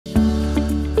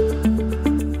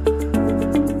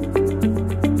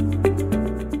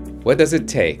What does it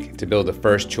take to build a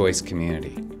first-choice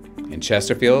community? In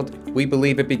Chesterfield, we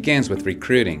believe it begins with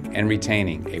recruiting and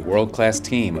retaining a world-class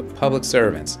team of public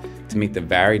servants to meet the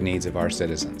varied needs of our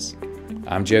citizens.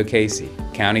 I'm Joe Casey,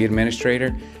 County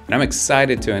Administrator, and I'm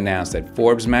excited to announce that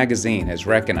Forbes magazine has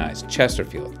recognized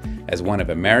Chesterfield as one of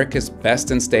America's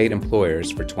best in-state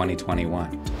employers for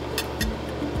 2021.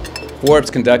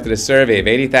 Forbes conducted a survey of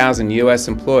 80,000 U.S.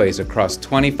 employees across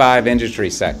 25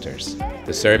 industry sectors.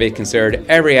 The survey considered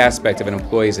every aspect of an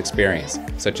employee's experience,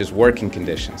 such as working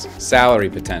conditions, salary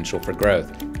potential for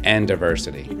growth, and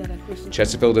diversity.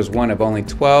 Chesterfield is one of only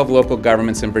 12 local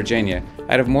governments in Virginia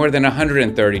out of more than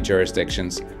 130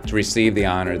 jurisdictions to receive the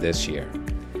honor this year.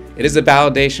 It is a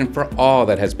validation for all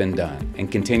that has been done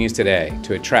and continues today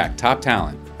to attract top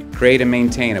talent, create and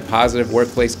maintain a positive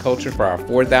workplace culture for our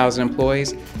 4,000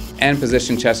 employees, and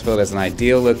position Chesterfield as an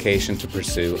ideal location to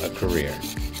pursue a career.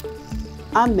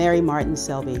 I'm Mary Martin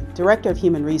Selby, Director of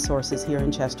Human Resources here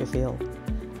in Chesterfield.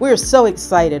 We're so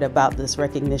excited about this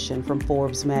recognition from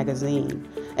Forbes magazine,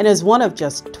 and as one of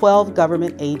just 12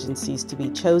 government agencies to be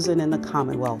chosen in the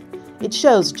Commonwealth, it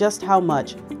shows just how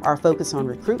much our focus on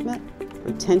recruitment,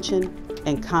 retention,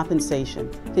 and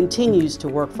compensation continues to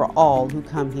work for all who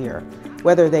come here,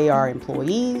 whether they are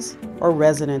employees or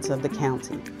residents of the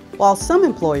county. While some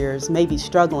employers may be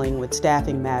struggling with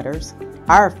staffing matters,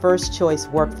 our first choice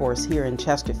workforce here in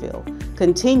Chesterfield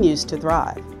continues to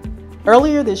thrive.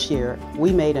 Earlier this year,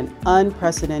 we made an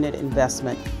unprecedented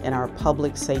investment in our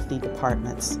public safety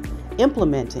departments,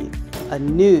 implementing a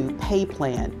new pay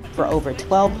plan for over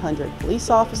 1,200 police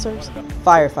officers,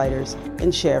 firefighters,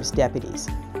 and sheriff's deputies,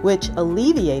 which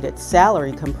alleviated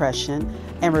salary compression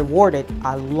and rewarded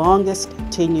our longest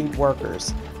tenured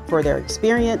workers for their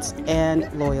experience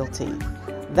and loyalty.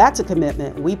 That's a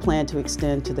commitment we plan to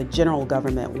extend to the general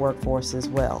government workforce as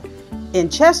well. In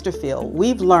Chesterfield,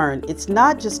 we've learned it's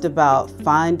not just about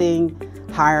finding,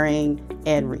 hiring,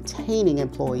 and retaining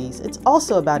employees, it's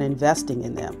also about investing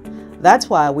in them. That's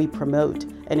why we promote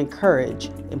and encourage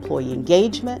employee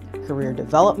engagement, career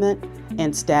development,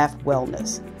 and staff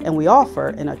wellness. And we offer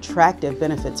an attractive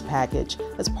benefits package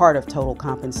as part of total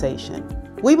compensation.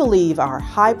 We believe our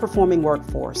high-performing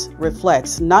workforce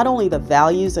reflects not only the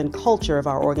values and culture of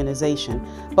our organization,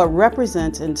 but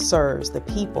represents and serves the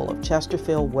people of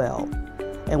Chesterfield well.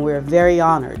 And we're very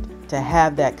honored to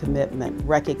have that commitment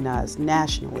recognized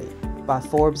nationally by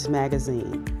Forbes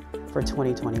magazine for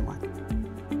 2021.